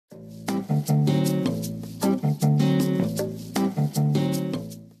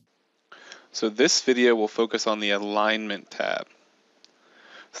So this video will focus on the Alignment tab.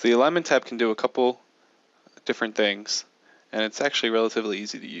 So the Alignment tab can do a couple different things, and it's actually relatively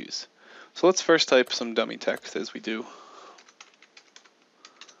easy to use. So let's first type some dummy text as we do.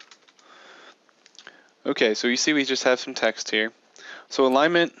 Okay, so you see we just have some text here. So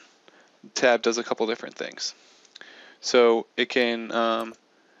Alignment tab does a couple different things. So it can,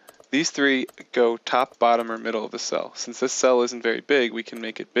 these three go top, bottom, or middle of the cell. Since this cell isn't very big, we can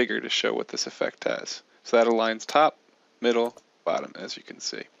make it bigger to show what this effect has. So that aligns top, middle, bottom, as you can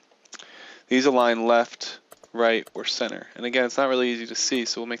see. These align left, right, or center. And again, it's not really easy to see,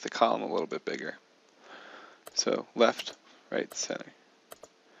 so we'll make the column a little bit bigger. So left, right, center.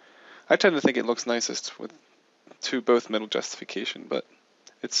 I tend to think it looks nicest with both middle justification, but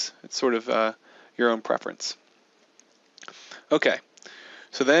it's sort of your own preference. Okay,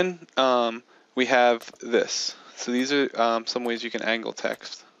 so then we have this. So these are some ways you can angle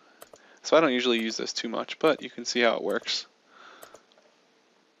text. So I don't usually use this too much, but you can see how it works.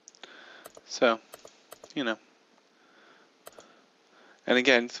 So, you know. And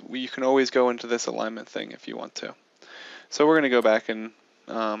again, you can always go into this alignment thing if you want to. So we're going to go back and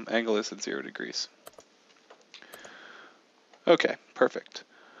angle this at 0 degrees. Okay, perfect.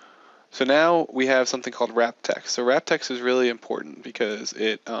 So now we have something called wrap text. So wrap text is really important because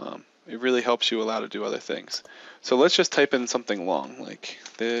it really helps you allow to do other things. So let's just type in something long, like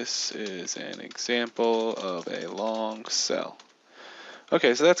this is an example of a long cell.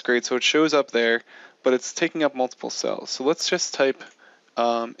 Okay, so that's great. So it shows up there, but it's taking up multiple cells. So let's just type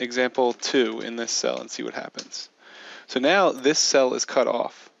example 2 in this cell and see what happens. So now this cell is cut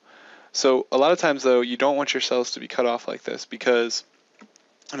off. So a lot of times though, you don't want your cells to be cut off like this because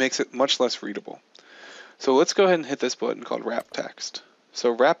it makes it much less readable. So let's go ahead and hit this button called wrap text.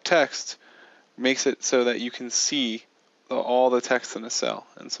 So wrap text makes it so that you can see all the text in a cell.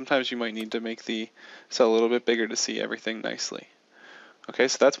 And sometimes you might need to make the cell a little bit bigger to see everything nicely. Okay,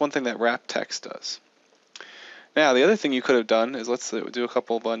 so that's one thing that wrap text does. Now the other thing you could have done is let's do a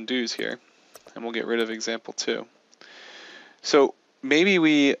couple of undos here, and we'll get rid of example 2. So maybe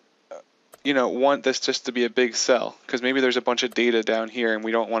we want this just to be a big cell, because maybe there's a bunch of data down here and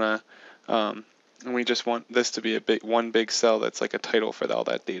we don't want to, and we just want this to be one big cell that's like a title for all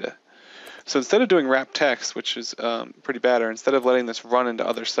that data. So instead of doing wrap text, which is pretty bad, or instead of letting this run into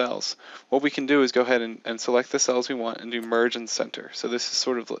other cells, what we can do is go ahead and select the cells we want and do merge and center. So this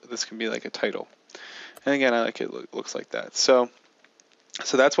is this can be like a title. And again, I like it looks like that. So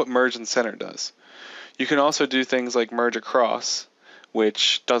that's what merge and center does. You can also do things like merge across,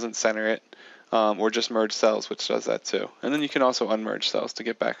 which doesn't center it, or just merge cells, which does that too. And then you can also unmerge cells to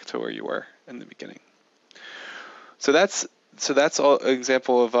get back to where you were in the beginning. So that's all an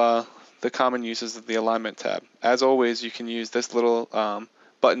example of the common uses of the alignment tab. As always, you can use this little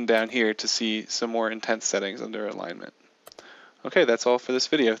button down here to see some more intense settings under alignment. Okay, that's all for this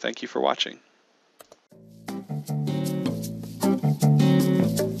video. Thank you for watching.